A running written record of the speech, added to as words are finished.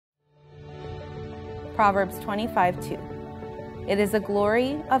Proverbs 25:2. It is the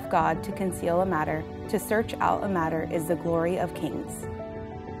glory of God to conceal a matter. To search out a matter is the glory of kings.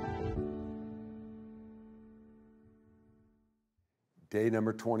 Day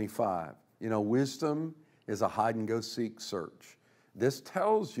number 25. Wisdom is a hide-and-go-seek search. This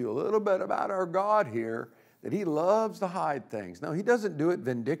tells you a little bit about our God here, that He loves to hide things. Now, He doesn't do it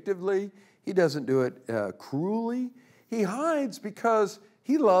vindictively. He doesn't do it cruelly. He hides because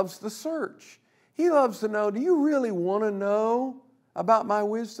He loves the search. He loves to know, do you really want to know about my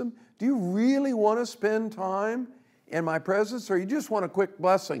wisdom? Do you really want to spend time in my presence? Or you just want a quick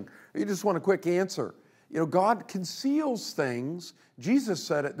blessing? Or you just want a quick answer? God conceals things. Jesus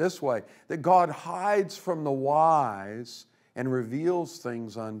said it this way, that God hides from the wise and reveals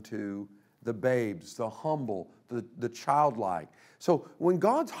things unto the babes, the humble, the childlike. So when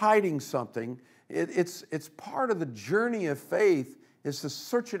God's hiding something, it's part of the journey of faith is to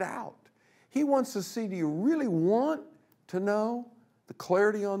search it out. He wants to see, do you really want to know the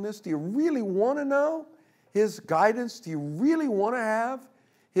clarity on this? Do you really want to know His guidance? Do you really want to have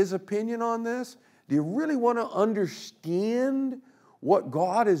His opinion on this? Do you really want to understand what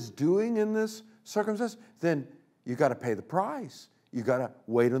God is doing in this circumstance? Then you got to pay the price. You got to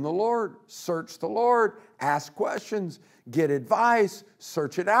wait on the Lord, search the Lord, ask questions, get advice,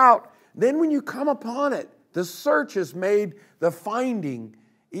 search it out. Then when you come upon it, the search has made the finding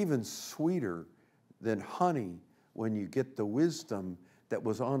even sweeter than honey when you get the wisdom that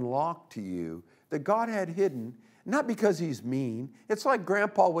was unlocked to you that God had hidden, not because He's mean. It's like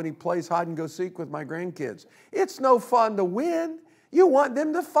Grandpa when he plays hide and go seek with my grandkids. It's no fun to win. You want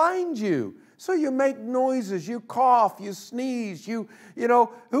them to find you. So you make noises, you cough, you sneeze, who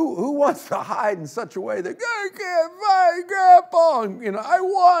wants to hide in such a way that I can't find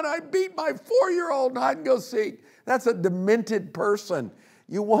Grandpa? I beat my 4-year-old in hide and go seek. That's a demented person.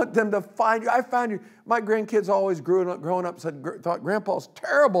 You want them to find you. I found you. My grandkids always growing up thought Grandpa's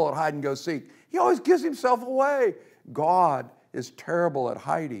terrible at hide and go seek. He always gives himself away. God is terrible at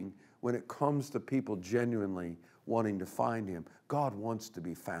hiding when it comes to people genuinely wanting to find Him. God wants to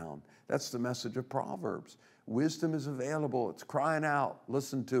be found. That's the message of Proverbs. Wisdom is available. It's crying out.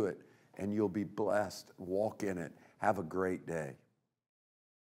 Listen to it, and you'll be blessed. Walk in it. Have a great day.